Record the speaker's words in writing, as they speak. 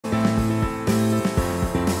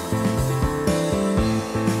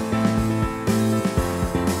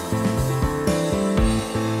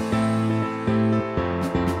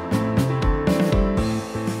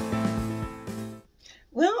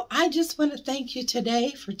want to thank you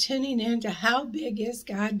today for tuning in to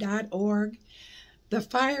HowBigIsGod.org, the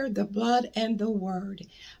fire, the blood, and the word.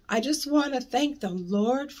 I just want to thank the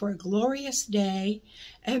Lord for a glorious day,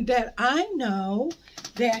 and that I know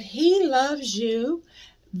that He loves you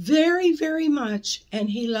very, very much,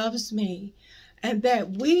 and He loves me, and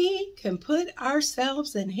that we can put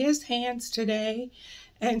ourselves in His hands today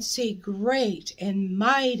and see great and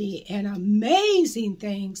mighty and amazing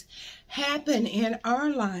things happen in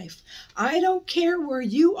our life. I don't care where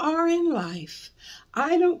you are in life.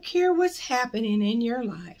 I don't care what's happening in your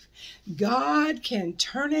life. God can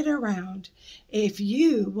turn it around if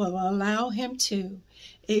you will allow Him to.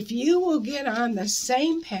 If you will get on the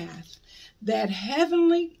same path, that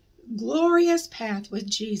heavenly, glorious path with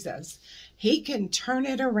Jesus, He can turn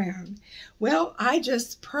it around. Well, I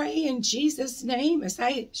just pray in Jesus' name as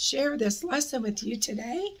I share this lesson with you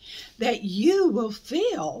today that you will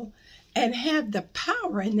feel and have the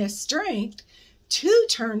power and the strength to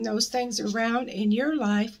turn those things around in your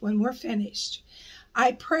life when we're finished.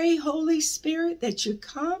 I pray, Holy Spirit, that you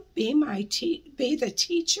come, be the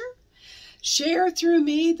teacher, share through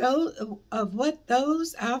me of what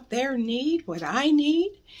those out there need, what I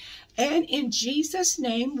need. And in Jesus'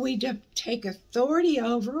 name, we take authority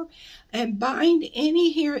over and bind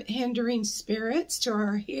any hindering spirits to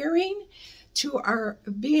our hearing, to our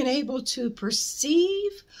being able to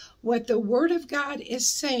perceive what the Word of God is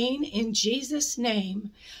saying in Jesus'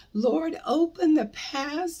 name. Lord, open the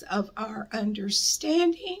paths of our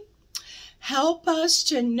understanding. Help us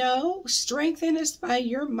to know, strengthen us by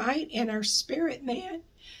your might in our spirit, man.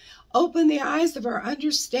 Open the eyes of our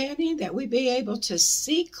understanding that we be able to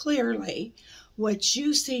see clearly what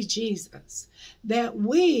you see, Jesus. That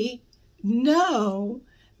we know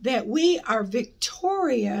that we are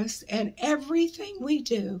victorious in everything we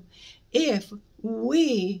do if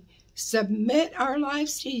we submit our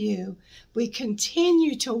lives to you. We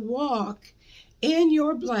continue to walk in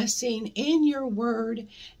your blessing, in your word,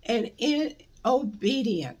 and in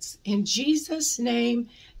obedience. In Jesus' name,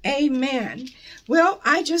 amen. Well,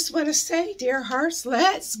 I just want to say, dear hearts,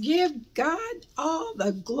 let's give God all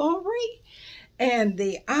the glory and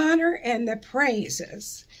the honor and the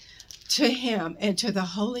praises to Him and to the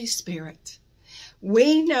Holy Spirit.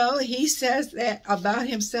 We know He says that about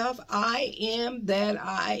Himself, I am that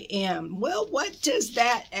I am. Well, what does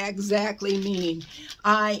that exactly mean?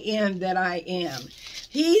 I am that I am.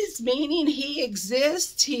 He's meaning He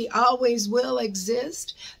exists. He always will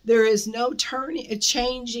exist. There is no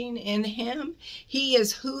changing in Him. He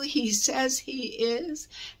is who He says He is,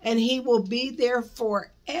 and He will be there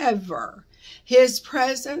forever. His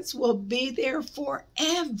presence will be there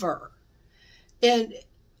forever. And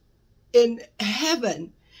in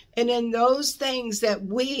heaven and in those things that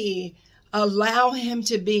we allow Him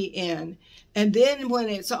to be in. And then when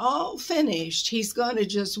it's all finished, He's going to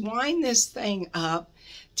just wind this thing up,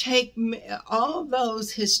 take all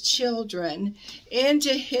those, His children, into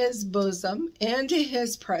His bosom, into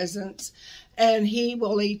His presence, and He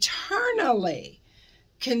will eternally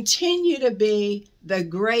continue to be the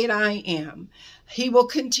great I am. He will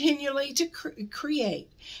continually to create.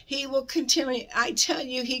 He will continue. I tell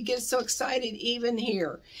you, He gets so excited even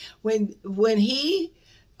here. When He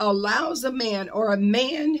allows a man, or a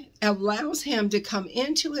man allows Him to come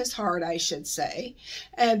into his heart, I should say,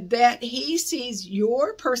 and that He sees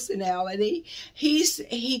your personality,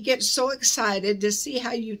 He gets so excited to see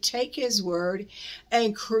how you take His word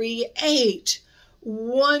and create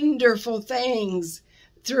wonderful things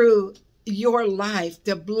through your life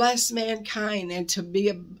to bless mankind and to be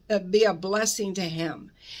a blessing to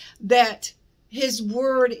Him. That His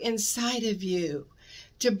word inside of you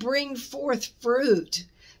to bring forth fruit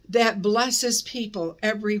that blesses people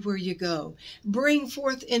everywhere you go. Bring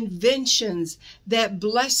forth inventions that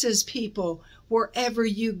blesses people wherever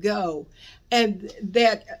you go. And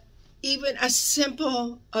that even a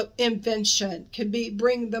simple invention can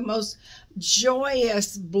bring the most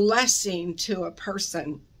joyous blessing to a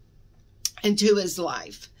person into his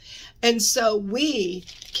life. And so we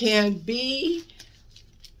can we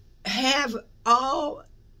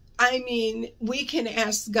can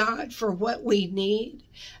ask God for what we need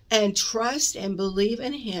and trust and believe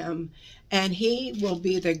in Him, and He will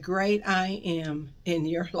be the great I am in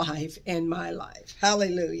your life, in my life.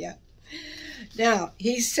 Hallelujah. Now,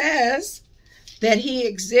 He says that He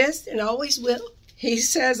exists and always will. He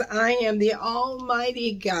says, I am the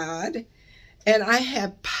Almighty God, and I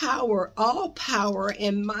have power. All power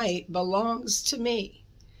and might belongs to me.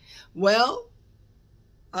 Well,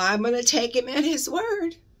 I'm going to take Him at His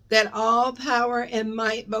word, that all power and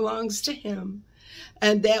might belongs to Him,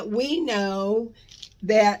 and that we know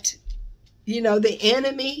that the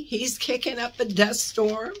enemy, he's kicking up a dust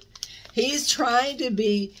storm. He's trying to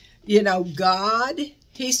be, God.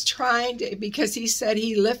 He's trying to, because he said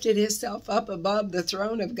he lifted himself up above the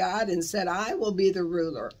throne of God and said, I will be the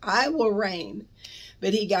ruler. I will reign.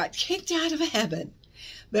 But he got kicked out of heaven.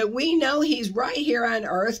 But we know he's right here on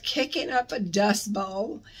earth kicking up a dust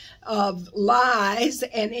bowl of lies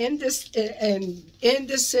and indecision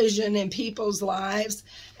in people's lives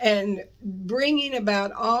and bringing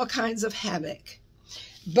about all kinds of havoc.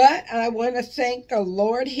 But I want to thank the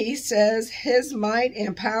Lord. He says his might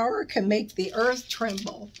and power can make the earth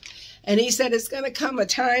tremble. And he said it's going to come a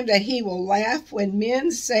time that he will laugh when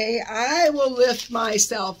men say, I will lift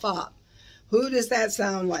myself up. Who does that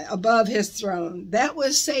sound like? Above his throne. That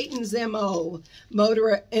was Satan's MO.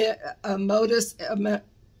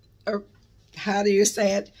 How do you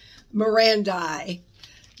say it? Mirandai.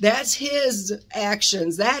 That's his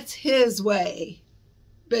actions. That's his way.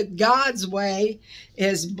 But God's way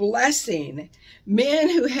is blessing. Men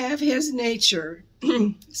who have his nature,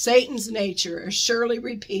 Satan's nature, are surely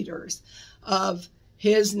repeaters of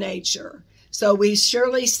his nature. So we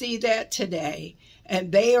surely see that today.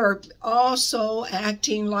 And they are also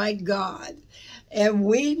acting like God. And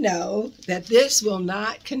we know that this will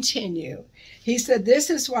not continue. He said this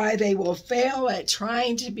is why they will fail at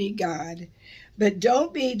trying to be God. But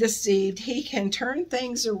don't be deceived. He can turn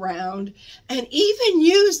things around and even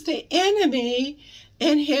use the enemy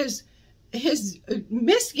in his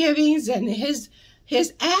misgivings and his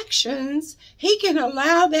actions. He can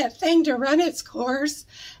allow that thing to run its course.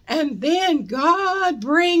 And then God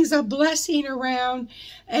brings a blessing around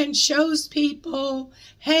and shows people,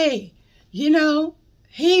 hey,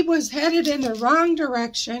 he was headed in the wrong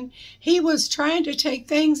direction. He was trying to take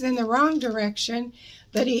things in the wrong direction.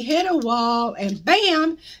 But he hit a wall and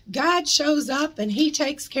bam, God shows up and he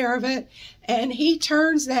takes care of it. And he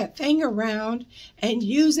turns that thing around and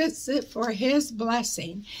uses it for his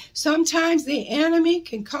blessing. Sometimes the enemy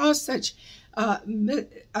can cause such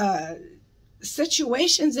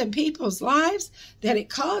situations in people's lives that it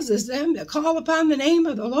causes them to call upon the name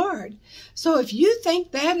of the Lord. So if you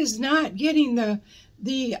think that is not getting when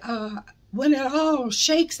it all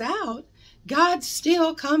shakes out, God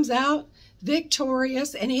still comes out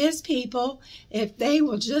victorious, and his people, if they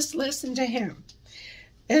will just listen to him.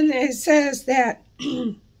 And it says that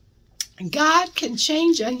God can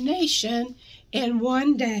change a nation in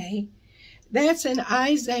one day. That's in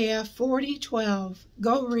Isaiah 40:12.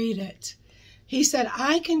 Go read it. He said,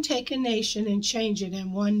 I can take a nation and change it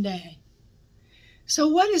in one day. So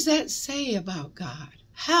what does that say about God?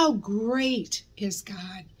 How great is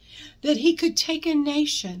God that he could take a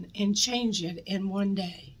nation and change it in one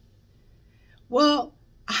day? Well,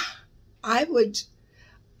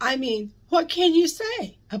 what can you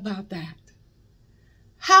say about that?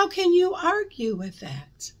 How can you argue with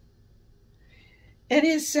that? And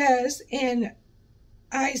it says in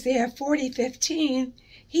Isaiah 40:15,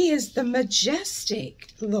 he is the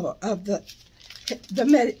majestic of the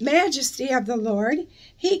majesty of the Lord.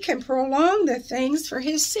 He can prolong the things for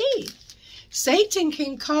his seed. Satan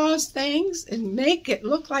can cause things and make it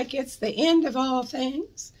look like it's the end of all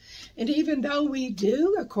things. And even though we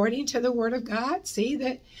do, according to the Word of God, see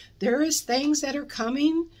that there is things that are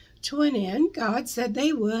coming to an end, God said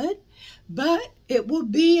they would, but it will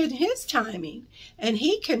be in his timing. And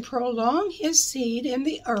he can prolong his seed in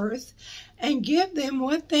the earth and give them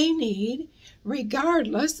what they need,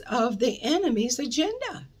 regardless of the enemy's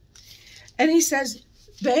agenda. And he says,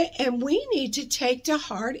 and we need to take to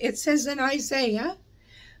heart, it says in Isaiah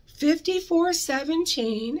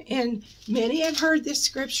 54:17, and many have heard this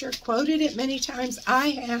scripture, quoted it many times. I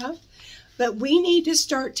have. But we need to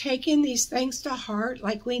start taking these things to heart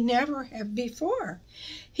like we never have before.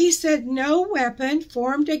 He said, no weapon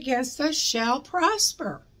formed against us shall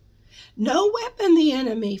prosper. No weapon the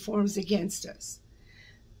enemy forms against us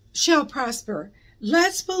shall prosper.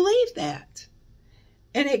 Let's believe that.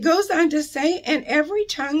 And it goes on to say, and every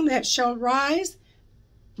tongue that shall rise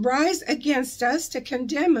against us to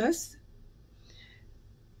condemn us,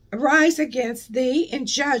 rise against thee in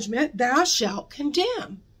judgment, thou shalt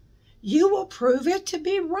condemn. You will prove it to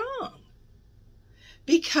be wrong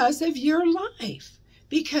because of your life,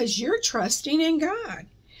 because you're trusting in God.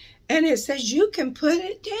 And it says you can put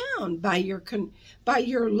it down by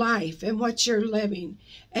your life and what you're living,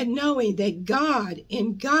 and knowing that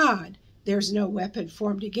in God, there's no weapon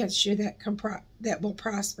formed against you that will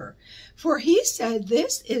prosper. For he said,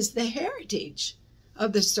 this is the heritage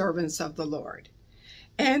of the servants of the Lord,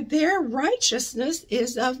 and their righteousness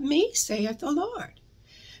is of me, saith the Lord.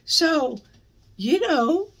 So, you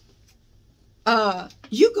go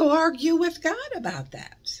argue with God about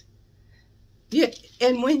that.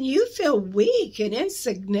 And when you feel weak and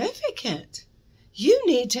insignificant, you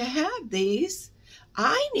need to have these.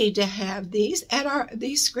 I need to have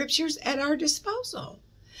these scriptures at our disposal.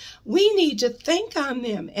 We need to think on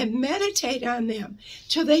them and meditate on them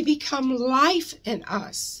till they become life in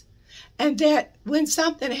us. And that when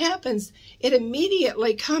something happens, it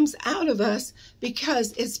immediately comes out of us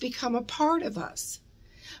because it's become a part of us.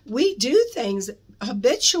 We do things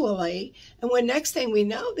habitually, and when next thing we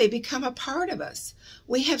know, they become a part of us.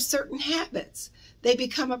 We have certain habits. They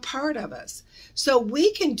become a part of us. So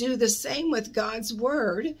we can do the same with God's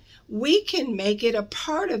word. We can make it a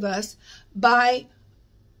part of us by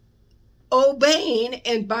obeying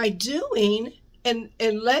and by doing and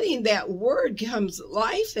letting that word comes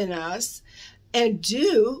life in us and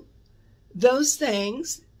do those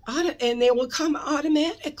things, and they will come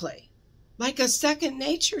automatically, like a second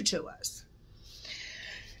nature to us.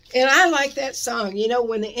 And I like that song. You know,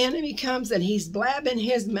 when the enemy comes and he's blabbing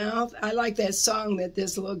his mouth, I like that song that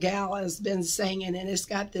this little gal has been singing, and it's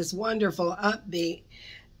got this wonderful upbeat.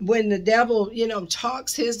 When the devil,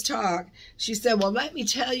 talks his talk, she said, well, let me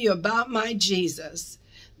tell you about my Jesus,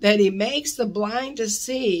 that he makes the blind to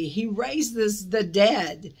see. He raises the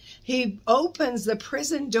dead. He opens the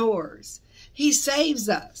prison doors. He saves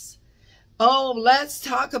us. Oh, let's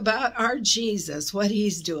talk about our Jesus, what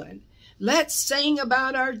he's doing. Let's sing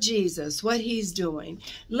about our Jesus, what he's doing.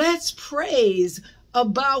 Let's praise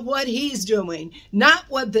about what he's doing. Not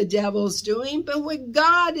what the devil's doing, but what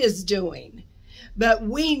God is doing. But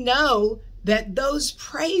we know that those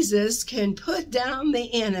praises can put down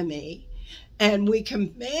the enemy, and we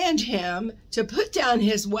command him to put down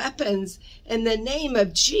his weapons in the name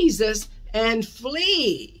of Jesus and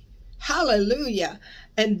flee. Hallelujah.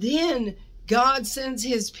 And then God sends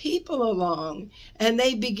his people along, and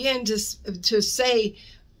they begin to say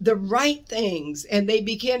the right things, and they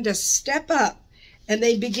begin to step up, and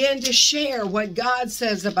they begin to share what God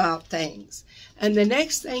says about things. And the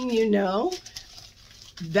next thing you know,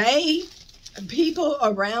 people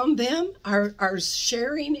around them are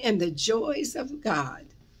sharing in the joys of God.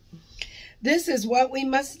 This is what we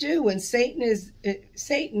must do when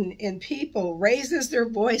Satan and people raises their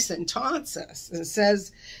voice and taunts us and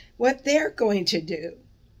says what they're going to do.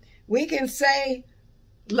 We can say,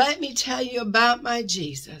 let me tell you about my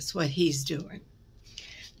Jesus, what he's doing.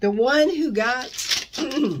 The one who got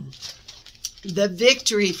the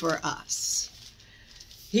victory for us.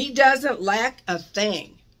 He doesn't lack a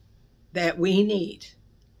thing that we need.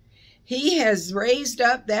 He has raised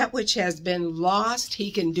up that which has been lost.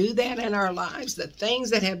 He can do that in our lives. The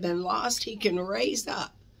things that have been lost, he can raise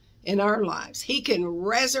up in our lives. He can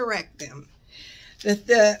resurrect them.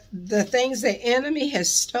 The things the enemy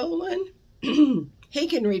has stolen, he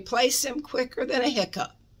can replace them quicker than a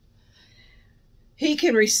hiccup. He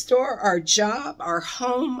can restore our job, our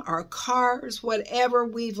home, our cars, whatever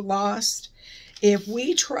we've lost. If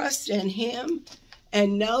we trust in him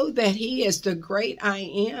and know that he is the great I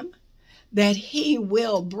am, that he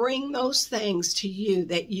will bring those things to you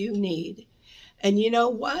that you need. And you know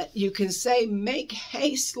what? You can say, make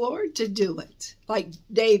haste, Lord, to do it. Like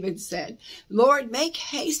David said, Lord, make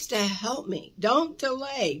haste to help me. Don't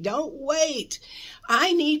delay. Don't wait.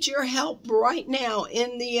 I need your help right now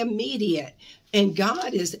in the immediate. And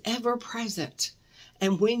God is ever present.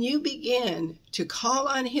 And when you begin to call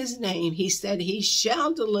on his name, he said he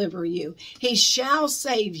shall deliver you. He shall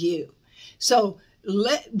save you. So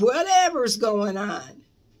whatever's going on,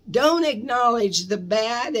 don't acknowledge the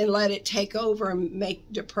bad and let it take over and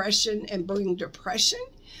make depression and bring depression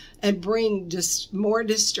and bring more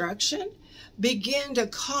destruction. Begin to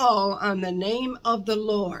call on the name of the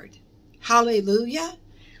Lord. Hallelujah.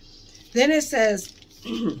 Then it says,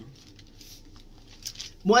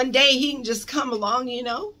 one day he can just come along,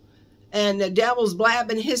 and the devil's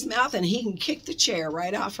blabbing his mouth, and he can kick the chair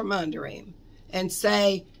right out from under him and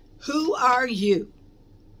say, who are you?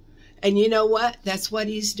 And you know what? That's what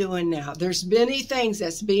he's doing now. There's many things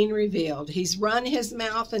that's being revealed. He's run his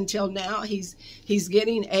mouth until now. He's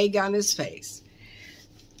getting egg on his face.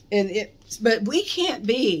 But we can't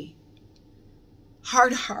be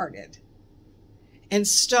hard-hearted and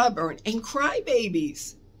stubborn and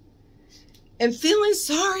crybabies and feeling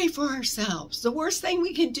sorry for ourselves. The worst thing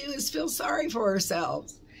we can do is feel sorry for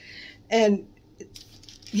ourselves. And,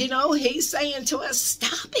 he's saying to us,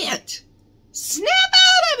 stop it. Snap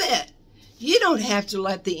out of it. You don't have to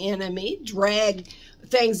let the enemy drag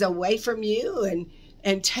things away from you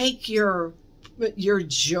and take your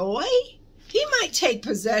joy. He might take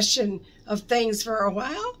possession of things for a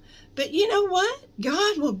while, but you know what?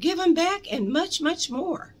 God will give them back and much, much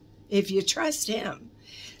more if you trust him.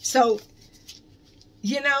 So,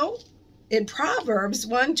 in Proverbs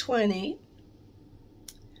 1:20,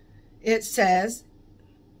 it says,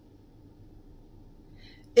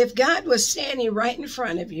 if God was standing right in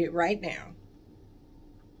front of you right now,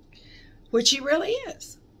 which he really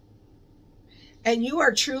is, and you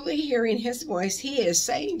are truly hearing his voice, he is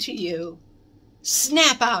saying to you,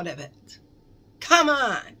 snap out of it. Come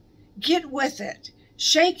on, get with it.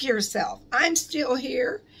 Shake yourself. I'm still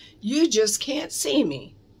here. You just can't see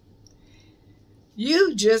me.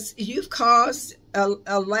 You've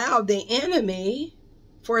allowed the enemy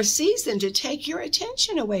for a season to take your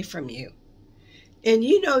attention away from you. And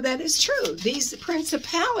you know that is true. These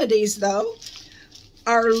principalities, though,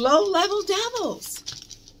 are low-level devils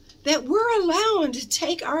that we're allowing to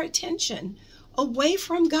take our attention away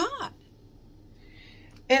from God.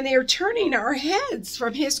 And they're turning our heads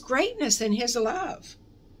from his greatness and his love.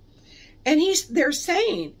 And they're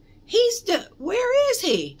saying, where is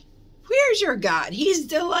he? Where's your God? He's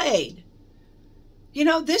delayed. You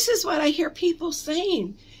know, this is what I hear people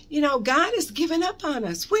saying. You know, God has given up on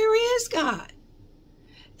us. Where is God?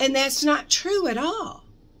 And that's not true at all.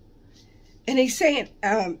 And he's saying,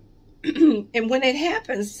 and when it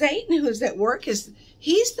happens, Satan, who's at work,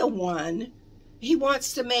 he's the one, he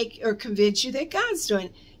wants to make or convince you that God's doing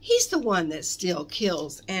it. He's the one that still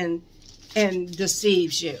kills and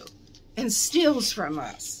deceives you and steals from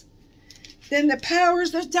us. Then the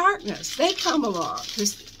powers of darkness, they come along.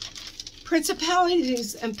 There's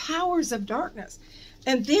principalities and powers of darkness.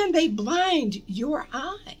 And then they blind your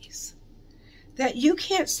eyes that you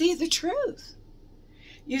can't see the truth.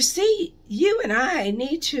 You see, you and I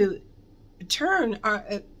need to turn our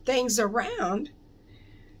things around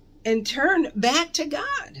and turn back to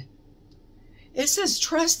God. It says,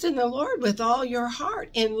 trust in the Lord with all your heart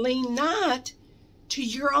and lean not to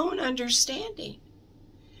your own understanding,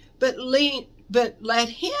 but let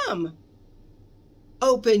him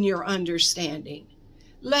open your understanding.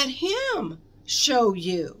 Let him show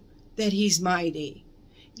you that he's mighty.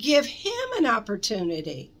 Give him an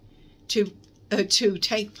opportunity to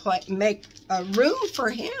make a room for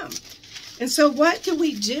him. And so what do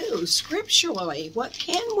we do scripturally? What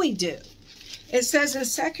can we do? It says in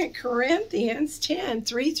 2 Corinthians 10,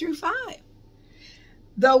 3-5,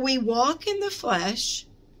 though we walk in the flesh,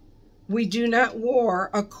 we do not war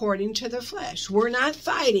according to the flesh. We're not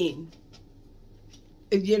fighting,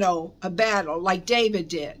 a battle like David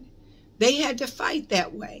did. They had to fight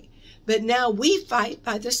that way. But now we fight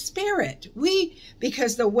by the Spirit.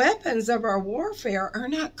 Because the weapons of our warfare are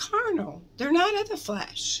not carnal. They're not of the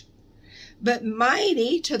flesh, but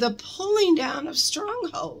mighty to the pulling down of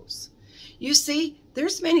strongholds. You see,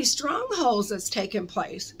 there's many strongholds that's taken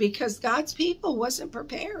place because God's people wasn't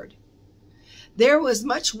prepared. There was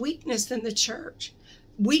much weakness in the church,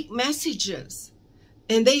 weak messages,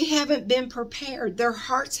 and they haven't been prepared. Their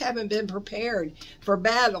hearts haven't been prepared for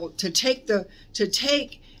battle to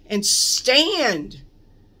take and stand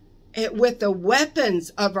with the weapons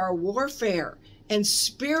of our warfare and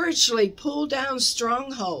spiritually pull down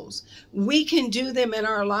strongholds. We can do them in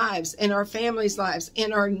our lives, in our families' lives,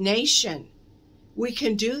 in our nation. We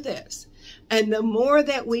can do this. And the more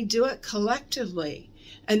that we do it collectively,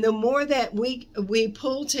 and the more that we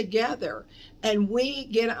pull together and we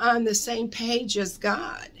get on the same page as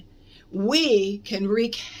God, we can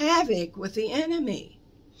wreak havoc with the enemy.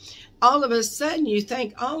 All of a sudden, you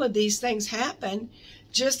think all of these things happen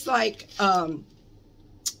just like,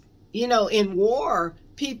 in war.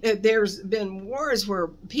 There's been wars where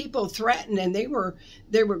people threatened and they were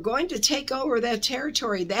going to take over that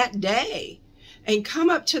territory that day and come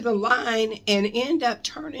up to the line and end up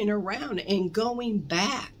turning around and going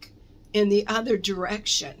back in the other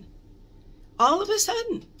direction. All of a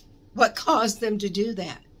sudden, what caused them to do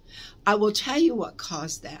that? I will tell you what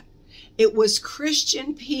caused that. It was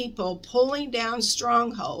Christian people pulling down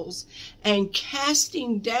strongholds and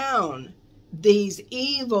casting down these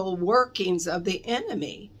evil workings of the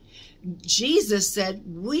enemy. Jesus said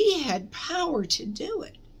we had power to do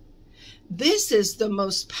it. This is the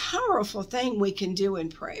most powerful thing we can do in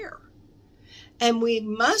prayer. And we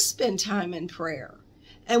must spend time in prayer.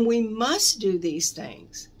 And we must do these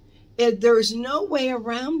things. There's no way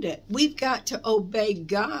around it. We've got to obey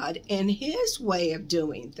God and his way of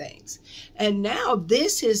doing things. And now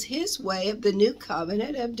this is his way of the new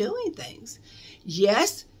covenant of doing things.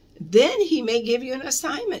 Yes, then he may give you an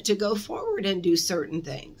assignment to go forward and do certain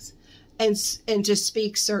things. And to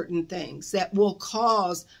speak certain things that will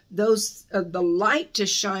cause the light to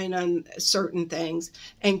shine on certain things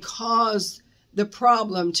and cause the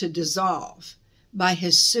problem to dissolve by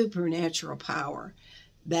his supernatural power.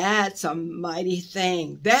 That's a mighty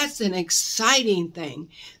thing. That's an exciting thing.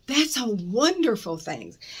 That's a wonderful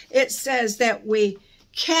thing. It says that we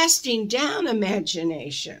casting down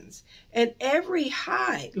imaginations and every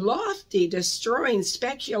high, lofty, destroying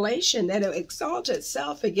speculation that exalts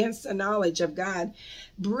itself against the knowledge of God,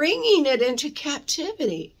 bringing it into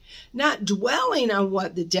captivity, not dwelling on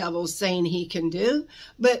what the devil's saying he can do,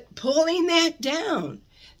 but pulling that down,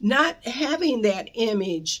 not having that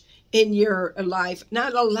image in your life,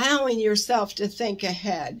 not allowing yourself to think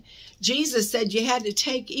ahead. Jesus said you had to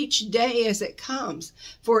take each day as it comes,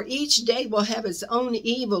 for each day will have its own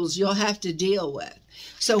evils you'll have to deal with.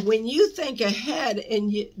 So when you think ahead,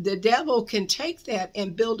 and the devil can take that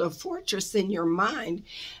and build a fortress in your mind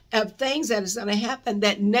of things that is going to happen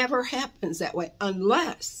that never happens that way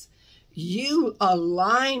unless you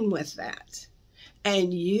align with that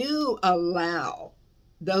and you allow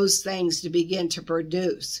those things to begin to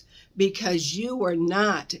produce, because you are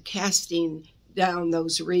not casting down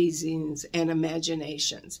those reasonings and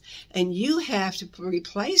imaginations. And you have to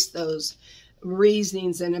replace those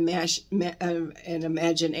reasonings and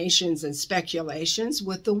imaginations and speculations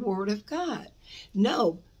with the Word of God.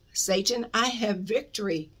 No, Satan, I have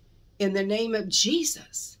victory in the name of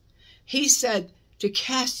Jesus. He said to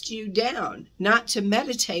cast you down, not to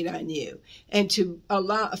meditate on you, and to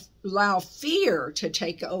allow fear to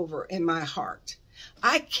take over in my heart.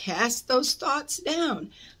 I cast those thoughts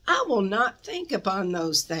down. I will not think upon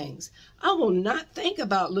those things. I will not think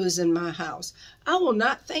about losing my house. I will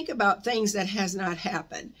not think about things that has not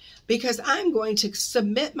happened, because I'm going to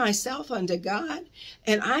submit myself unto God,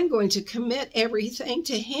 and I'm going to commit everything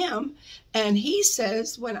to Him. And He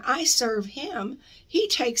says when I serve Him, He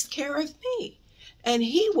takes care of me, and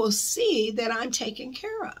He will see that I'm taken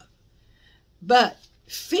care of. But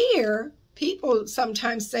fear, people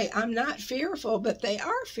sometimes say, I'm not fearful, but they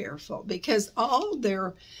are fearful, because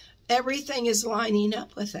everything is lining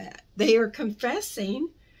up with that. They are confessing.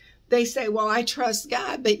 They say, well, I trust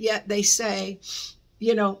God, but yet they say,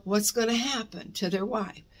 what's going to happen to their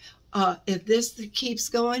wife? If this keeps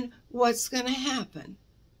going, what's going to happen?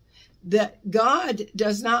 That God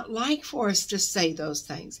does not like for us to say those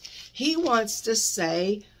things. He wants to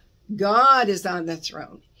say, God is on the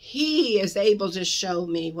throne. He is able to show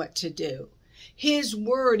me what to do. His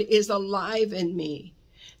word is alive in me,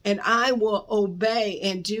 and I will obey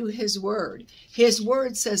and do His word. His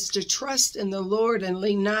word says to trust in the Lord and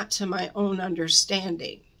lean not to my own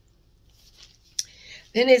understanding.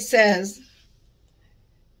 Then it says,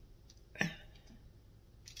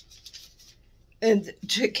 and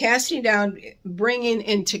to casting down, bringing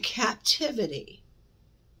into captivity.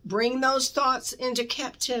 Bring those thoughts into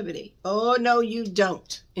captivity. Oh, no, you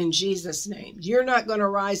don't, in Jesus' name. You're not going to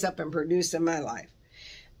rise up and produce in my life.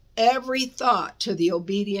 Every thought to the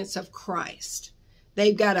obedience of Christ.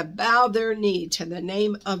 They've got to bow their knee to the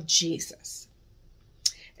name of Jesus.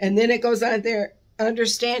 And then it goes on there,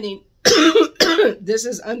 understanding, this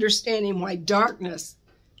is understanding why darkness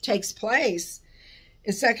takes place.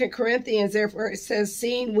 In 2 Corinthians, therefore, it says,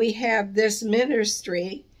 seeing we have this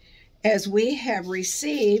ministry, as we have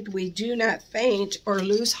received, we do not faint or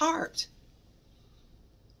lose heart.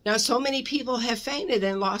 Now, so many people have fainted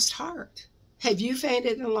and lost heart. Have you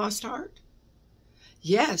fainted and lost heart?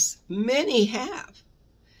 Yes, many have.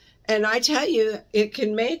 And I tell you, it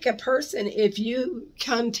can make a person, if you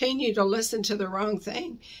continue to listen to the wrong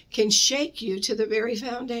thing, can shake you to the very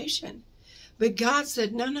foundation. But God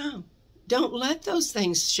said, no, don't let those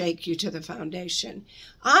things shake you to the foundation.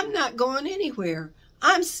 I'm not going anywhere.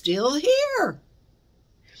 I'm still here.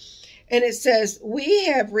 And it says,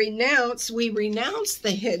 we renounce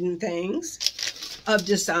the hidden things of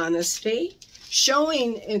dishonesty,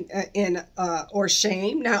 showing or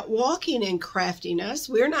shame, not walking in craftiness.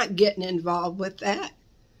 We're not getting involved with that.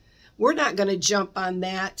 We're not going to jump on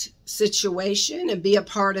that situation and be a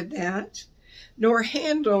part of that, nor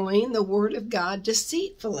handling the word of God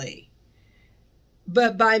deceitfully,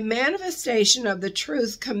 but by manifestation of the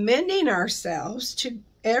truth, commending ourselves to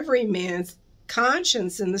every man's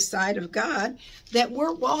conscience in the sight of God, that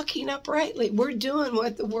we're walking uprightly. We're doing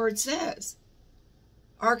what the word says.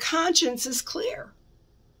 Our conscience is clear.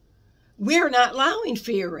 We're not allowing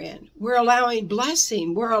fear in. We're allowing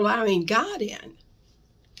blessing. We're allowing God in.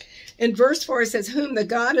 In verse 4, it says, whom the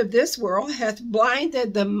God of this world hath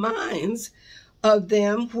blinded the minds of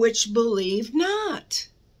them which believe not,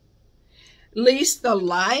 lest the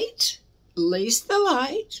light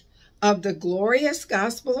of the glorious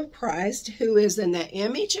gospel of Christ, who is in the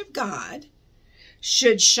image of God,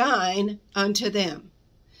 should shine unto them.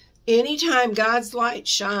 Anytime God's light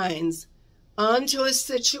shines onto a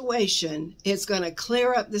situation, it's going to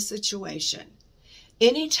clear up the situation.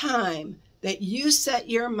 Any time that you set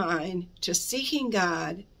your mind to seeking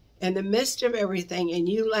God in the midst of everything and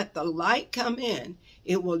you let the light come in,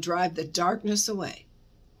 it will drive the darkness away.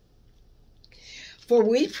 For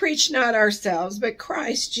we preach not ourselves, but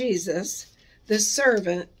Christ Jesus, the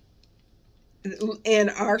servant, and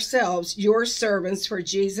ourselves, your servants, for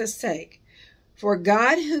Jesus' sake. For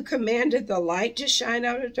God, who commanded the light to shine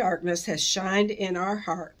out of darkness, has shined in our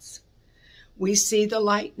hearts. We see the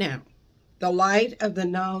light now, the light of the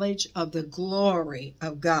knowledge of the glory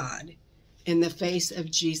of God in the face of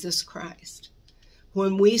Jesus Christ.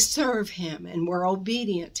 When we serve him and we're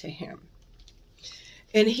obedient to him.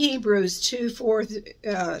 In Hebrews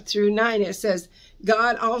 2:4-9, it says,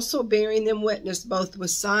 God also bearing them witness both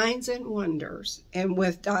with signs and wonders, and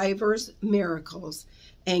with divers miracles,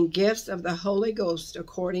 and gifts of the Holy Ghost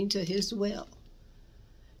according to his will.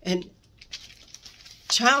 And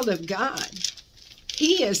child of God,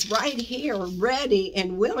 he is right here, ready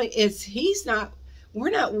and willing. We're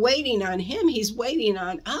not waiting on him. He's waiting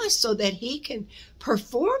on us so that he can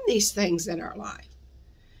perform these things in our life.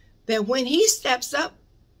 That when he steps up,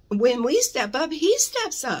 when we step up, he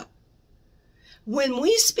steps up. When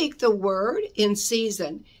we speak the word in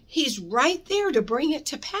season, he's right there to bring it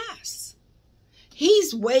to pass.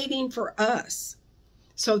 He's waiting for us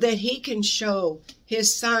so that he can show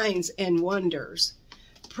his signs and wonders.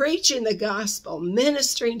 Preaching the gospel,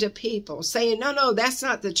 ministering to people, saying, no, that's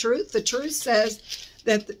not the truth. The truth says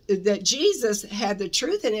that Jesus had the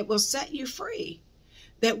truth and it will set you free.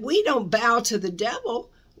 That we don't bow to the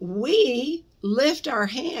devil. We lift our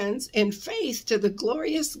hands in faith to the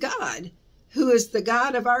glorious God, who is the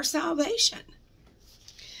God of our salvation.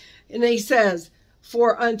 And he says,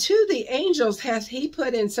 for unto the angels hath he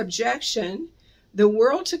put in subjection the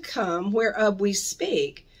world to come, whereof we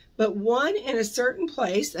speak. But one in a certain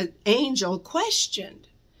place, an angel questioned.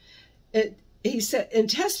 He said and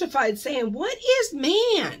testified, saying, what is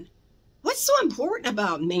man? What's so important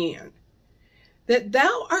about man? That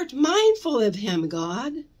thou art mindful of him,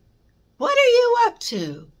 God. What are you up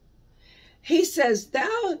to? He says,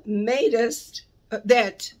 thou madest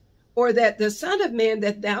that the Son of Man,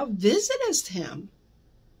 that thou visitest him.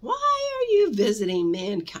 Why are you visiting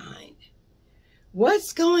mankind?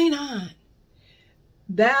 What's going on?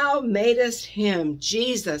 Thou madest him,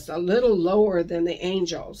 Jesus, a little lower than the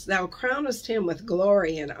angels. Thou crownest him with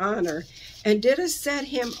glory and honor, and didst set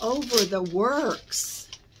him over the works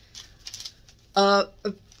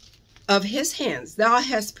of his hands. Thou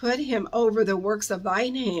hast put him over the works of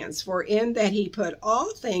thine hands, for in that he put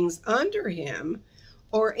all things under him,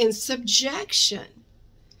 or in subjection.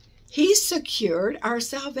 He secured our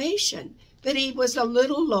salvation, but he was a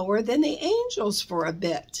little lower than the angels for a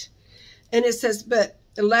bit. And it says, but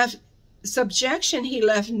left subjection, he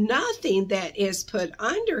left nothing that is put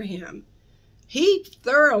under him. He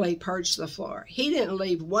thoroughly purged the floor. He didn't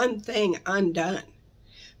leave one thing undone.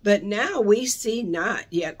 But now we see not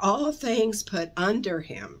yet all things put under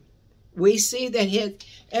him. We see that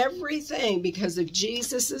everything, because of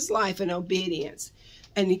Jesus's life and obedience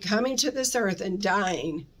and coming to this earth and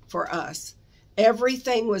dying for us,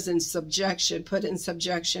 everything was in subjection, put in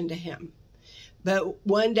subjection to him. But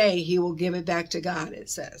one day he will give it back to God, it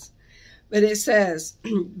says. But it says,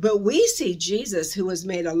 but we see Jesus, who was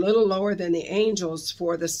made a little lower than the angels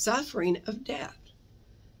for the suffering of death.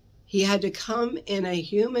 He had to come in a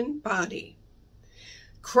human body,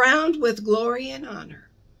 crowned with glory and honor,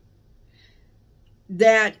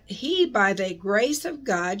 that he, by the grace of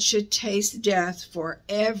God, should taste death for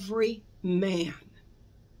every man.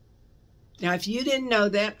 Now, if you didn't know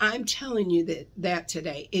that, I'm telling you that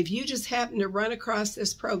today. If you just happen to run across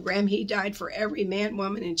this program, he died for every man,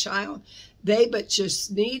 woman, and child. They but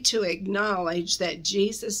just need to acknowledge that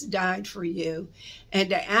Jesus died for you and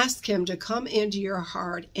to ask him to come into your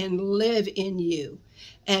heart and live in you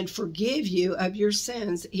and forgive you of your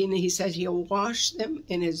sins. And he said he'll wash them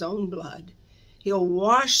in his own blood. He'll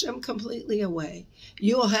wash them completely away.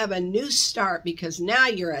 You'll have a new start because now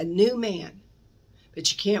you're a new man. But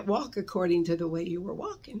you can't walk according to the way you were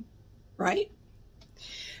walking, right?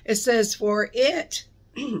 It says, for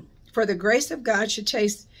the grace of God should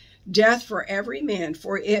taste death for every man,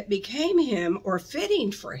 for it became him, or fitting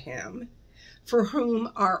for him, for whom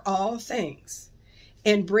are all things,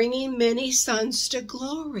 and bringing many sons to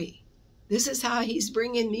glory. This is how he's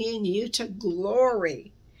bringing me and you to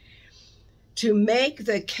glory. To make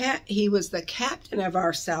he was the captain of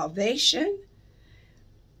our salvation,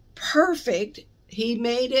 perfect. He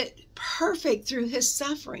made it perfect through his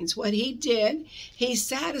sufferings. What he did, he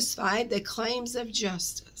satisfied the claims of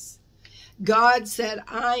justice. God said,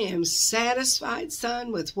 I am satisfied,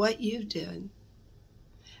 son, with what you did.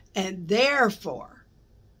 And therefore,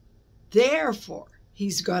 Therefore,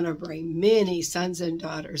 he's going to bring many sons and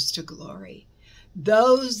daughters to glory.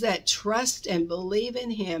 Those that trust and believe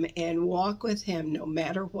in him and walk with him no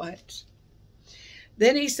matter what.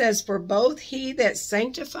 Then he says, for both he that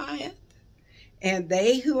sanctifieth and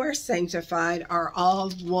they who are sanctified are all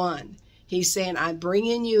one. He's saying, I'm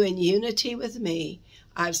bringing you in unity with me.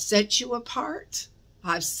 I've set you apart.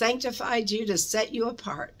 I've sanctified you to set you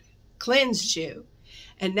apart, cleansed you.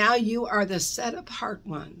 And now you are the set apart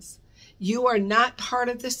ones. You are not part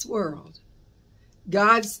of this world.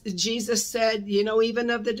 Jesus said, even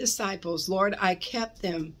of the disciples, Lord, I kept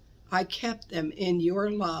them in your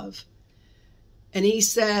love. And he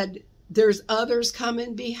said, there's others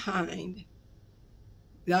coming behind.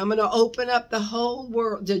 I'm going to open up the whole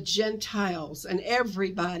world, the Gentiles and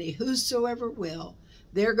everybody, whosoever will,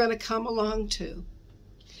 they're going to come along too.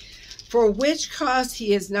 For which cause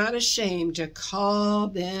he is not ashamed to call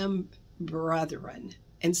them brethren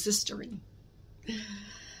and sisterin,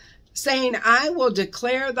 saying, I will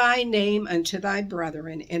declare thy name unto thy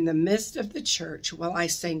brethren in the midst of the church, while I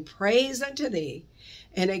sing praise unto thee.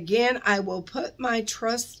 And again I will put my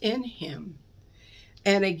trust in him.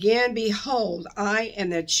 And again, behold, I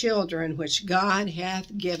and the children which God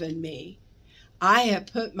hath given me. I have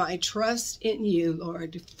put my trust in you,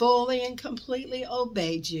 Lord, fully and completely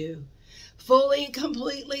obeyed you, fully and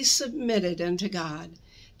completely submitted unto God,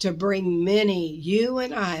 to bring many, you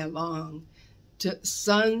and I, along to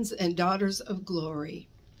sons and daughters of glory.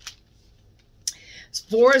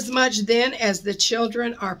 Forasmuch then as the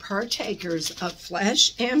children are partakers of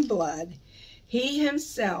flesh and blood, he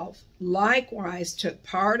himself likewise took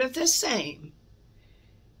part of the same.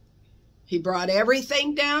 He brought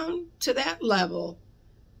everything down to that level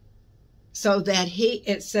so that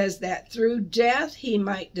it says that through death he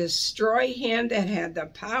might destroy him that had the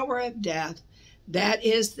power of death, that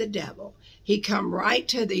is the devil. He come right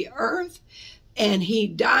to the earth, and he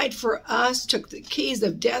died for us, took the keys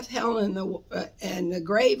of death, hell, and the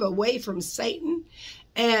grave away from Satan,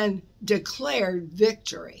 and declared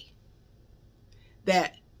victory.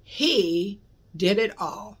 That he did it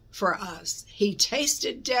all for us. He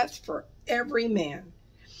tasted death for every man,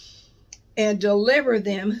 and delivered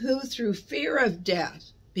them who through fear of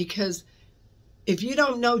death, because if you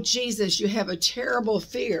don't know Jesus, you have a terrible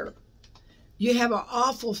fear. You have an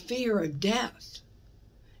awful fear of death.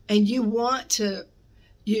 And you want to,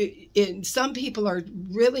 and some people are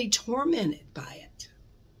really tormented by it.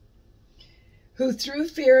 Who through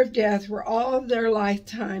fear of death were all of their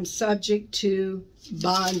lifetime subject to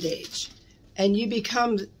bondage. And you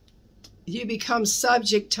become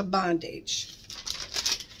subject to bondage.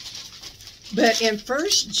 But in 1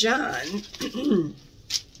 John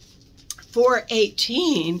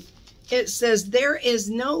 4:18, it says, there is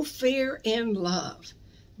no fear in love,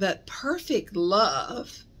 but perfect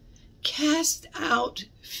love cast out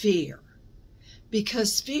fear,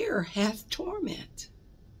 because fear hath torment.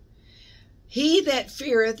 He that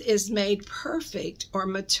feareth is made perfect or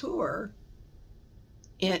mature.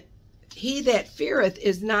 And he that feareth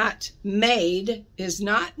is not made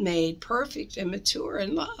perfect and mature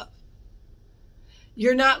in love.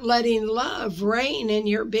 You're not letting love reign in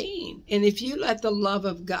your being. And if you let the love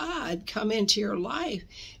of God come into your life,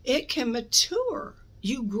 it can mature.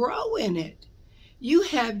 You grow in it.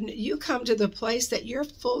 You come to the place that you're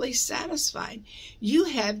fully satisfied. You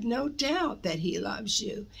have no doubt that he loves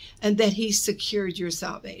you and that he secured your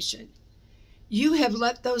salvation. You have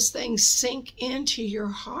let those things sink into your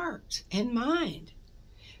heart and mind.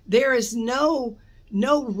 There is no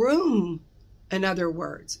room, in other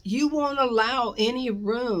words. You won't allow any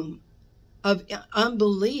room of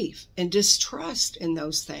unbelief and distrust in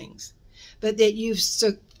those things, but that you've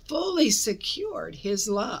fully secured his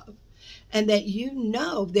love. And that you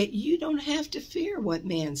know that you don't have to fear what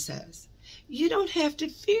man says. You don't have to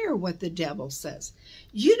fear what the devil says.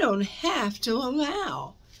 You don't have to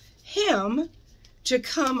allow him to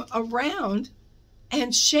come around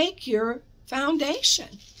and shake your foundation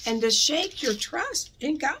and to shake your trust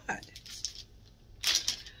in God.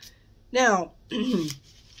 Now,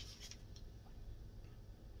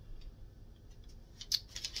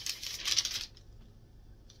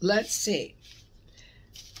 let's see.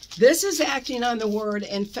 This is acting on the word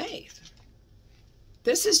in faith.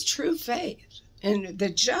 This is true faith. And the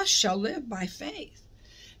just shall live by faith.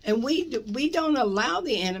 And we don't allow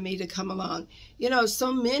the enemy to come along.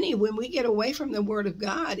 So many, when we get away from the word of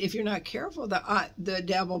God, if you're not careful, the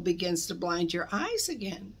devil begins to blind your eyes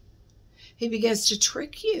again. He begins to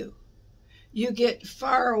trick you. You get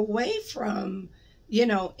far away from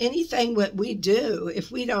anything what we do.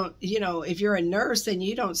 If we don't, if you're a nurse and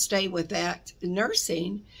you don't stay with that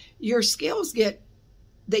nursing, your skills get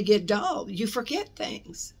they get dull. You forget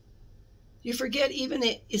things. You forget even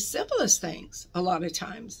the simplest things a lot of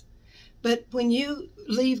times. But when you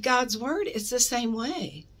leave God's word, it's the same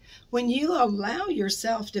way. When you allow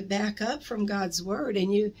yourself to back up from God's word,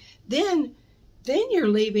 and you then you're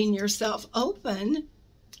leaving yourself open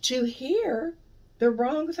to hear the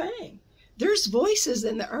wrong thing. There's voices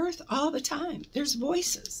in the earth all the time. There's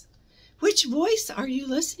voices. Which voice are you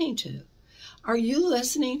listening to? Are you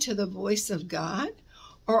listening to the voice of God,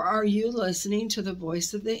 or are you listening to the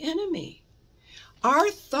voice of the enemy?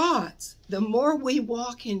 Our thoughts, the more we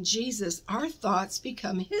walk in Jesus, our thoughts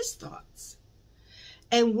become his thoughts.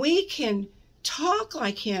 And we can talk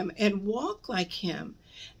like him and walk like him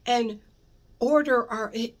and order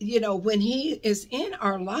our, when he is in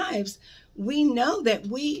our lives, we know that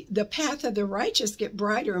the path of the righteous get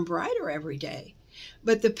brighter and brighter every day.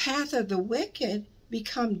 But the path of the wicked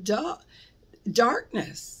become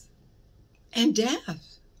darkness and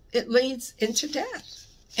death. It leads into death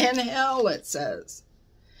and hell, it says.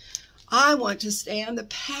 I want to stay on the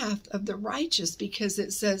path of the righteous because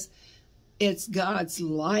it says it's God's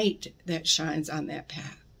light that shines on that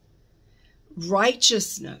path.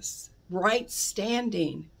 Righteousness, right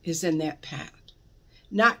standing is in that path.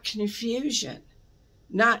 Not confusion,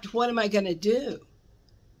 not what am I going to do?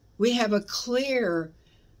 We have a clear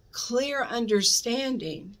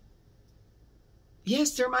understanding.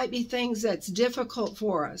 Yes, there might be things that's difficult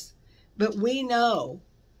for us, but we know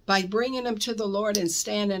by bringing them to the Lord and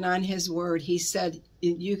standing on his word, he said,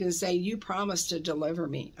 you can say, you promised to deliver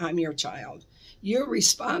me. I'm your child. You're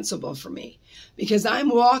responsible for me because I'm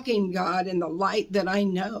walking, God, in the light that I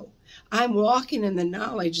know. I'm walking in the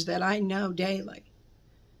knowledge that I know daily.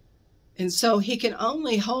 And so he can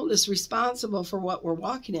only hold us responsible for what we're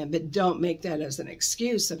walking in, but don't make that as an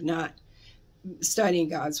excuse of not studying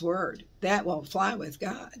God's word. That won't fly with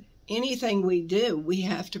God. Anything we do, we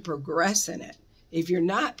have to progress in it. If you're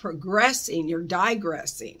not progressing, you're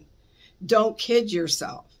digressing. Don't kid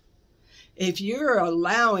yourself. If you're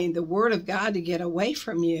allowing the word of God to get away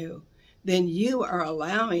from you, then you are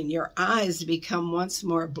allowing your eyes to become once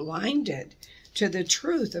more blinded to the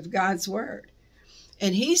truth of God's word.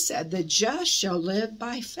 And he said, the just shall live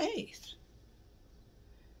by faith.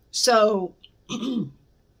 So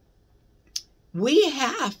we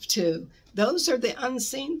have to, those are the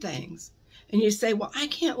unseen things. And you say, well, I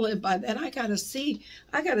can't live by that. I got to see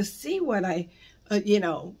what I,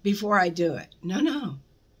 before I do it. No.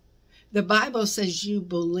 The Bible says you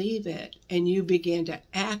believe it and you begin to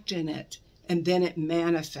act in it and then it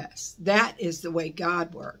manifests. That is the way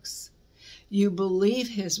God works. You believe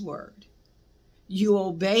his word. You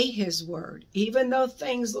obey his word, even though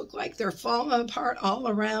things look like they're falling apart all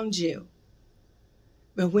around you.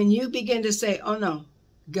 But when you begin to say, oh no,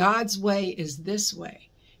 God's way is this way.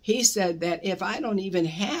 He said that if I don't even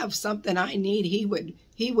have something I need, he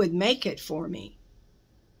would make it for me.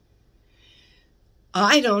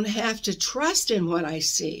 I don't have to trust in what I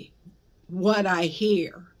see, what I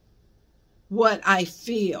hear, what I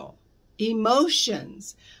feel,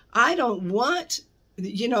 emotions. I don't want,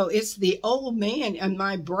 it's the old man, and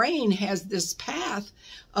my brain has this path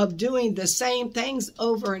of doing the same things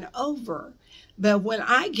over and over. But when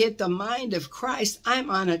I get the mind of Christ, I'm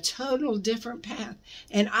on a total different path,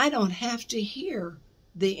 and I don't have to hear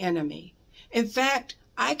the enemy. In fact,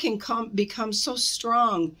 I can become so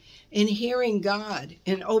strong in hearing God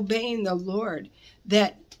and obeying the Lord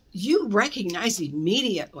that you recognize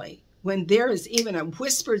immediately when there is even a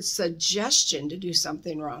whispered suggestion to do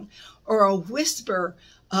something wrong, or a whisper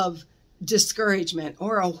of discouragement,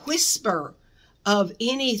 or a whisper of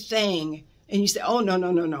anything. And you say, oh,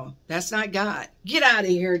 no, that's not God. Get out of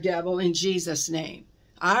here, devil, in Jesus' name.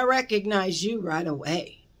 I recognize you right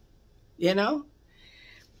away,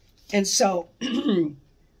 And so it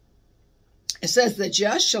says, the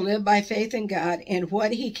just shall live by faith in God and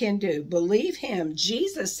what he can do. Believe him.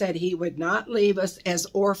 Jesus said he would not leave us as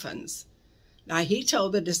orphans. Now, he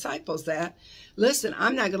told the disciples that, listen,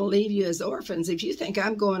 I'm not going to leave you as orphans. If you think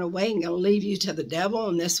I'm going away and going to leave you to the devil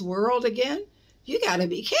in this world again, you got to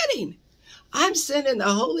be kidding. I'm sending the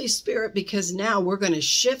Holy Spirit because now we're going to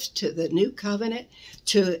shift to the new covenant,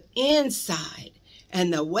 to inside.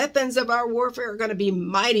 And the weapons of our warfare are going to be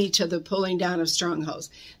mighty to the pulling down of strongholds.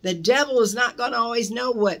 The devil is not going to always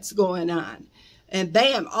know what's going on. And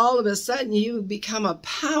bam, all of a sudden you become a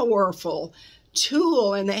powerful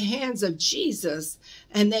tool in the hands of Jesus,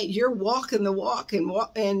 and that you're walking the walk and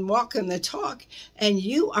walking the talk, and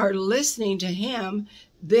you are listening to him.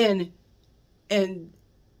 Then, and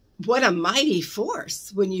what a mighty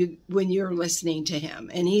force when you're listening to him,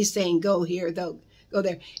 and he's saying, go here, go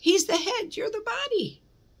there. He's the head, you're the body.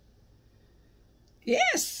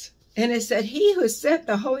 Yes. And it said, he who sent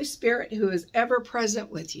the Holy Spirit, who is ever present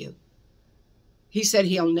with you. He said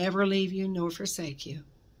he'll never leave you nor forsake you.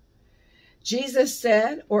 Jesus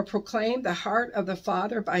said or proclaimed the heart of the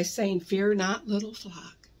Father by saying, fear not, little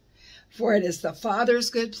flock, for it is the Father's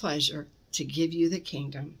good pleasure to give you the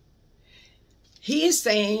kingdom. He is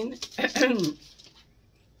saying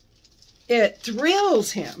it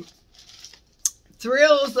thrills him,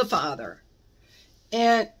 thrills the Father.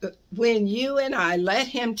 And when you and I let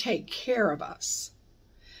him take care of us,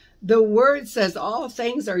 the word says all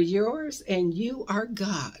things are yours and you are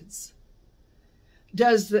God's.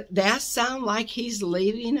 Does that sound like he's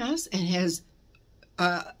leaving us and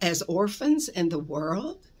as orphans in the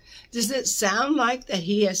world? Does it sound like that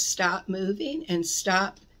he has stopped moving and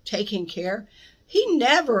stopped taking care? He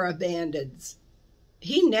never abandons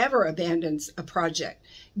a project.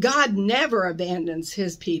 God never abandons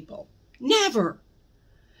his people. Never.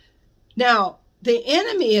 Now, the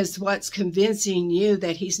enemy is what's convincing you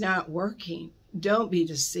that he's not working. Don't be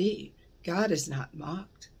deceived. God is not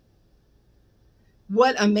mocked.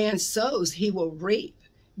 What a man sows, he will reap.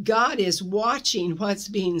 God is watching what's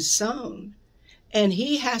being sown, and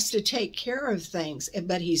he has to take care of things,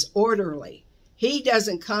 but he's orderly. He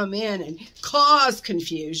doesn't come in and cause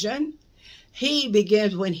confusion. He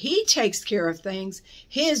begins, when he takes care of things,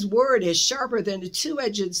 his word is sharper than a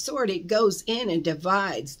two-edged sword. It goes in and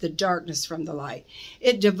divides the darkness from the light.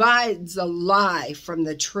 It divides the lie from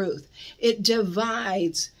the truth. It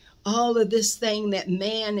divides all of this thing that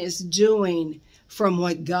man is doing from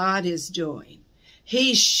what God is doing.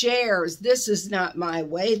 He shares, this is not my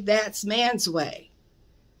way, that's man's way.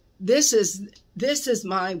 This is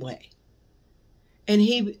my way. And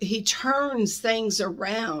he turns things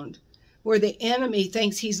around where the enemy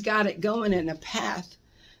thinks he's got it going in a path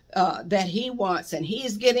that he wants, and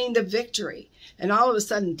he's getting the victory. And all of a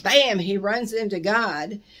sudden, bam, he runs into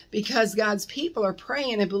God because God's people are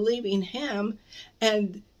praying and believing him,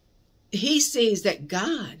 and he sees that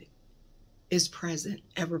God is present,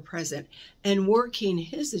 ever present, and working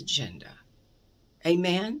his agenda.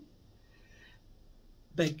 Amen?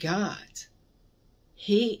 But God,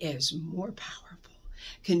 he is more powerful,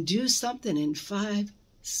 can do something in 5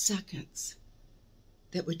 seconds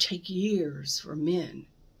that would take years for men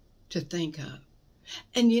to think of.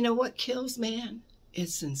 And you know what kills man?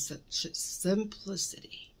 It's in such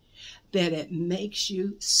simplicity that it makes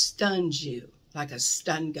you, stuns you like a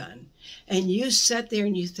stun gun. And you sit there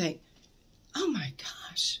and you think, oh my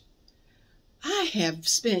gosh, I have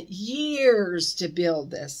spent years to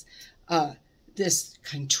build this, this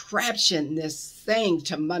contraption, this thing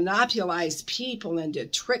to monopolize people and to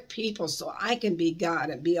trick people so I can be God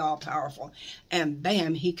and be all powerful. And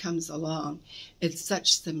bam, he comes along. It's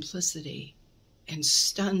such simplicity and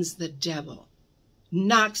stuns the devil,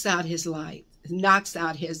 knocks out his light, knocks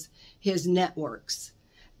out his networks.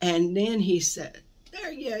 And then he said,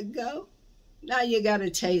 there you go. Now you got a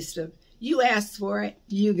taste of, you asked for it,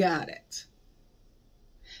 you got it.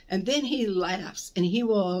 And then he laughs, and he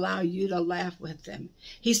will allow you to laugh with him.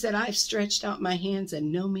 He said, I've stretched out my hands,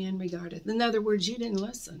 and no man regardeth. In other words, you didn't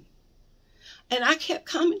listen. And I kept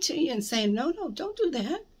coming to you and saying, no, don't do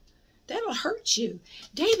that. That'll hurt you.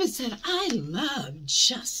 David said, I love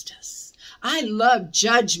justice. I love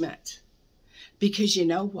judgment. Because you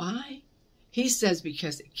know why? He says,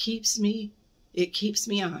 because it keeps me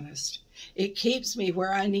honest. It keeps me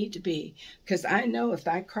where I need to be. Because I know if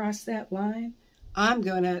I cross that line,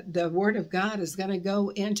 the word of God is going to go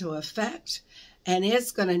into effect, and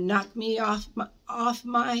it's going to knock me off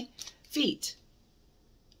my feet.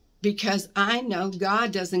 Because I know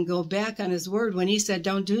God doesn't go back on his word. When he said,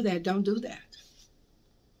 don't do that, don't do that.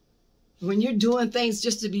 When you're doing things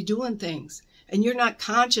just to be doing things, and you're not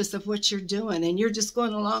conscious of what you're doing, and you're just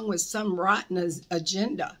going along with some rotten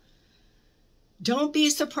agenda, don't be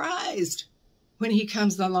surprised when he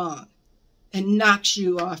comes along and knocks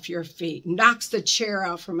you off your feet, knocks the chair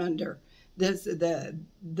out from under the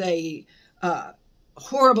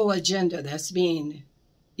horrible agenda that's being,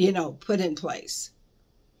 put in place.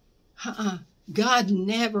 God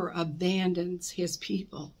never abandons his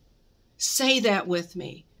people. Say that with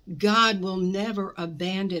me. God will never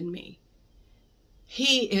abandon me.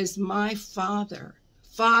 He is my Father.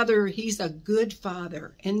 Father, he's a good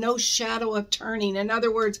Father, and no shadow of turning. In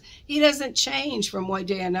other words, he doesn't change from one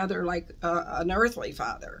day to another like an earthly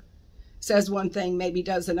father. Says one thing, maybe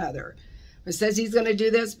does another. It says he's going to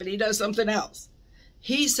do this, but he does something else.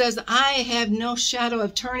 He says, I have no shadow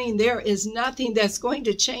of turning. There is nothing that's going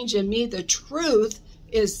to change in me. The truth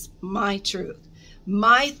is my truth.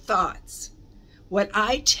 My thoughts, what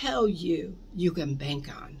I tell you, you can bank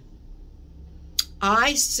on.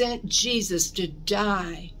 I sent Jesus to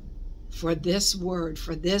die for this word,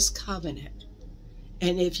 for this covenant.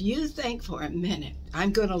 And if you think for a minute,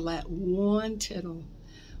 I'm going to let one tittle,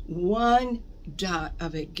 one dot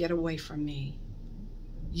of it get away from me,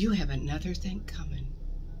 you have another thing coming.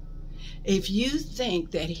 If you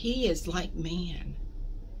think that he is like man,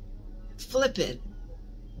 flip it,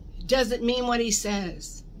 doesn't mean what he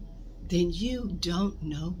says, then you don't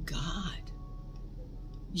know God.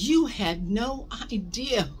 You had no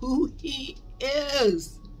idea who he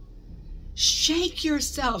is. Shake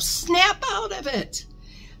yourself, snap out of it.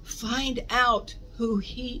 Find out who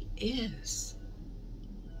he is.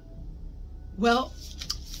 Well,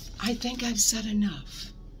 I think I've said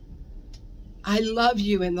enough. I love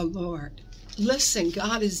you in the Lord. Listen,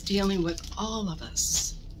 God is dealing with all of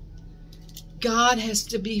us. God has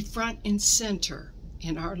to be front and center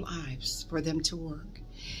in our lives for them to work.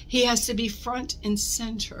 He has to be front and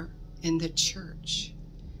center in the church.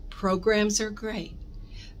 Programs are great,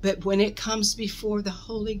 but when it comes before the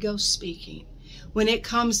Holy Ghost speaking, when it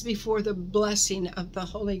comes before the blessing of the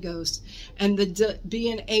Holy Ghost and the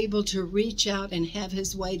being able to reach out and have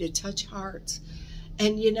his way to touch hearts,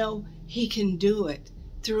 and you know, he can do it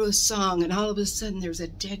through a song, and all of a sudden there's a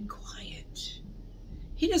dead quiet.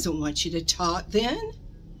 He doesn't want you to talk then.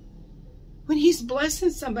 When he's blessing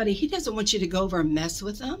somebody, he doesn't want you to go over and mess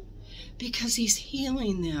with them, because he's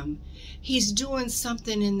healing them. He's doing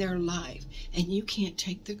something in their life, and you can't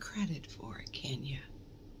take the credit for it, can you?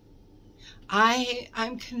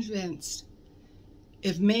 I'm convinced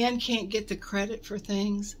if man can't get the credit for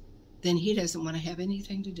things, then he doesn't want to have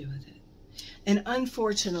anything to do with it. And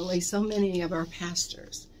unfortunately, so many of our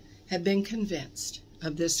pastors have been convinced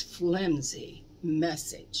of this flimsy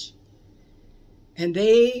message. And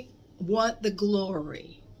they want the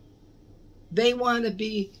glory. They want to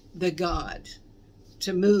be the God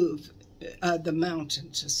to move the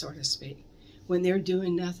mountain, to so to speak, when they're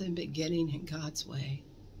doing nothing but getting in God's way.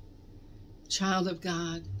 Child of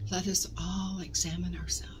God, let us all examine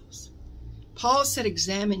ourselves. Paul said,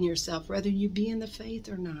 examine yourself, whether you be in the faith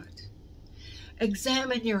or not.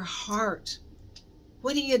 Examine your heart.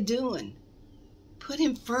 What are you doing? Put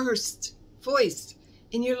him first, voice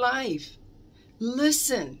in your life.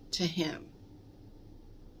 Listen to him.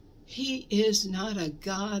 He is not a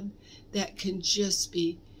God that can just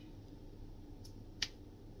be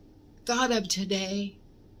thought of today.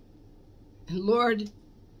 And Lord,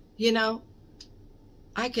 you know,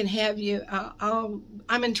 I can have you,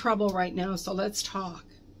 I'm in trouble right now, so let's talk.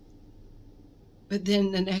 But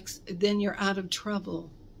then then you're out of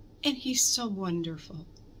trouble. And he's so wonderful.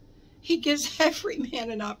 He gives every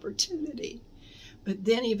man an opportunity. But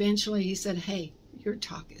then eventually he said, hey, your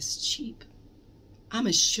talk is cheap. I'm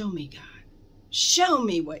a show me God. Show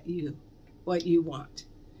me what you want.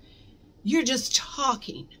 You're just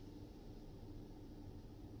talking.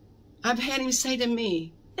 I've had him say to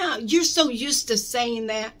me, no, you're so used to saying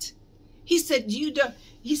that. He said,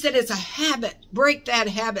 he said, it's a habit. Break that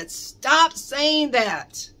habit. Stop saying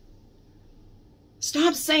that.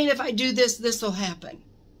 Stop saying if I do this, this will happen.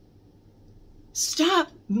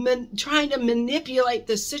 Stop trying to manipulate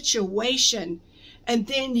the situation, and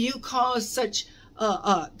then you cause such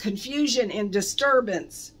confusion and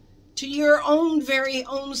disturbance to your own very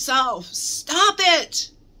own self. Stop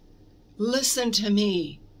it. Listen to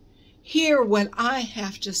me. Hear what I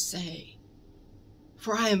have to say.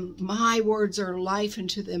 For my words are life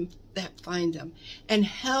unto them that find them, and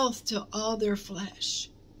health to all their flesh.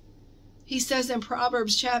 He says in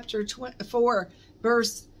Proverbs chapter 4,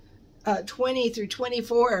 verse 20 through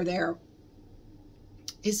 24 there,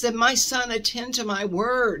 he said, my son, attend to my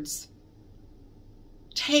words.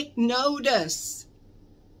 Take notice.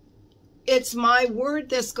 It's my word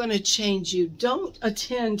that's going to change you. Don't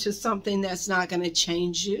attend to something that's not going to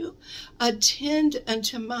change you. Attend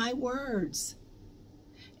unto my words.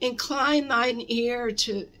 Incline thine ears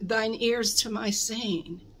to my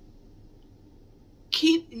saying.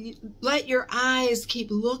 Let your eyes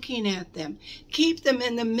keep looking at them. Keep them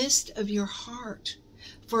in the midst of your heart.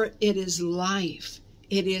 For it is life.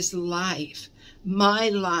 It is life. My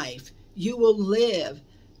life. You will live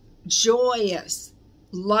joyous.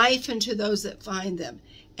 Life unto those that find them,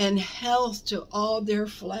 and health to all their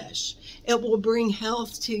flesh. It will bring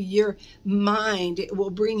health to your mind. It will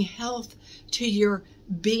bring health to your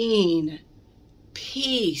being.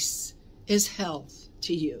 Peace is health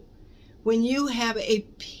to you. When you have a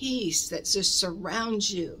peace that just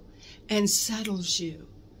surrounds you and settles you,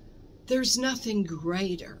 there's nothing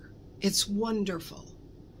greater. It's wonderful.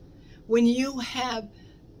 When you have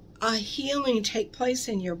a healing take place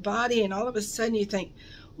in your body, and all of a sudden you think,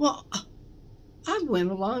 well, I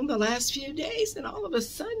went along the last few days and all of a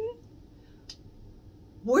sudden,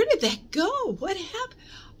 where did that go? What happened?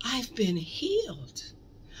 I've been healed.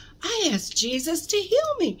 I asked Jesus to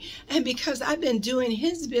heal me. And because I've been doing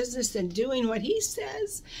his business and doing what he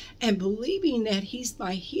says and believing that he's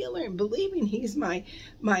my healer and believing he's my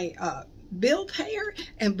bill payer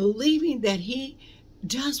and believing that he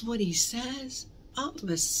does what he says, all of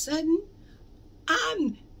a sudden,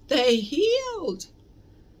 I'm the healed.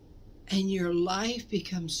 And your life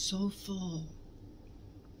becomes so full.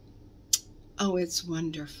 Oh, it's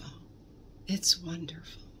wonderful. It's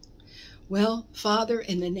wonderful. Well, Father,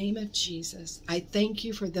 in the name of Jesus, I thank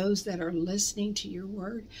you for those that are listening to your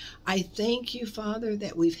word. I thank you, Father,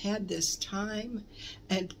 that we've had this time.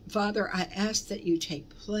 And Father, I ask that you take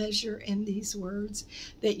pleasure in these words,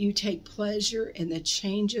 that you take pleasure in the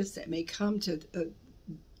changes that may come to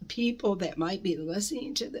people that might be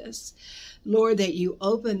listening to this. Lord, that you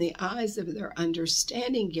open the eyes of their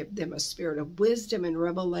understanding, give them a spirit of wisdom and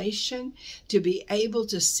revelation to be able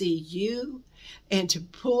to see you and to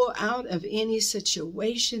pull out of any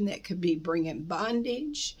situation that could be bringing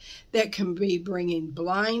bondage, that can be bringing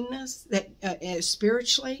blindness, that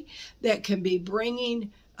spiritually, that can be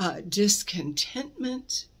bringing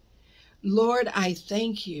discontentment. Lord, I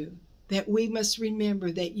thank you that we must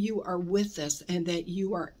remember that you are with us and that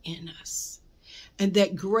you are in us, and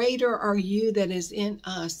that greater are you that is in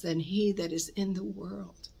us than he that is in the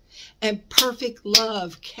world. And perfect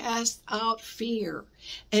love casts out fear,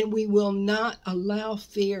 and we will not allow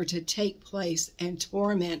fear to take place and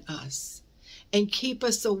torment us and keep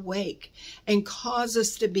us awake and cause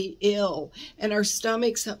us to be ill and our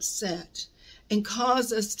stomachs upset and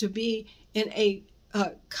cause us to be in a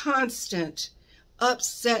constant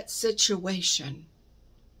upset situation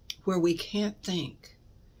where we can't think,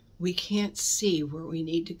 we can't see where we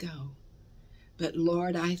need to go. But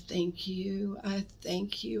Lord, I thank you, I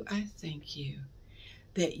thank you, I thank you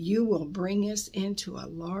that you will bring us into a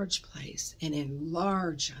large place and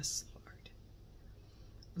enlarge us, Lord.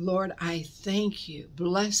 Lord, I thank you.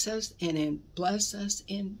 Bless us and bless us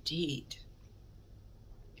indeed.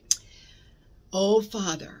 Oh,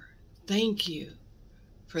 Father, thank you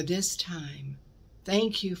for this time.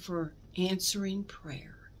 Thank you for answering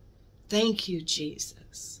prayer. Thank you,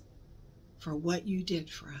 Jesus, for what you did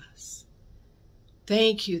for us.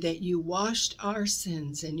 Thank you that you washed our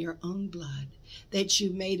sins in your own blood, that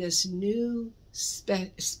you made us new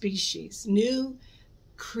species, new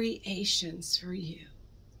creations for you,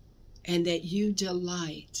 and that you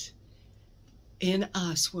delight in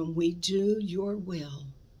us when we do your will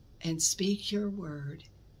and speak your word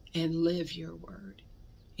and live your word.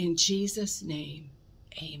 In Jesus' name,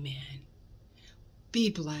 amen. Be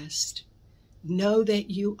blessed. Know that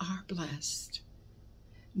you are blessed.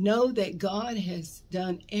 Know that God has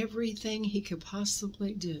done everything he could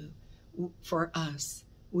possibly do for us.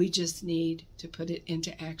 We just need to put it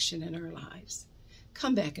into action in our lives.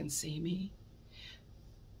 Come back and see me.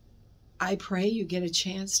 I pray you get a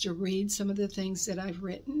chance to read some of the things that I've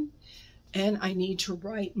written, and I need to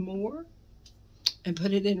write more and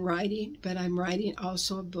put it in writing, but I'm writing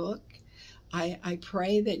also a book. I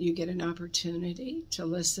pray that you get an opportunity to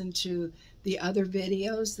listen to the other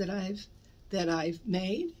videos that I've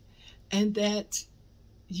made, and that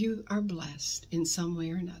you are blessed in some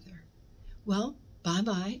way or another. Well,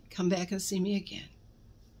 bye-bye. Come back and see me again.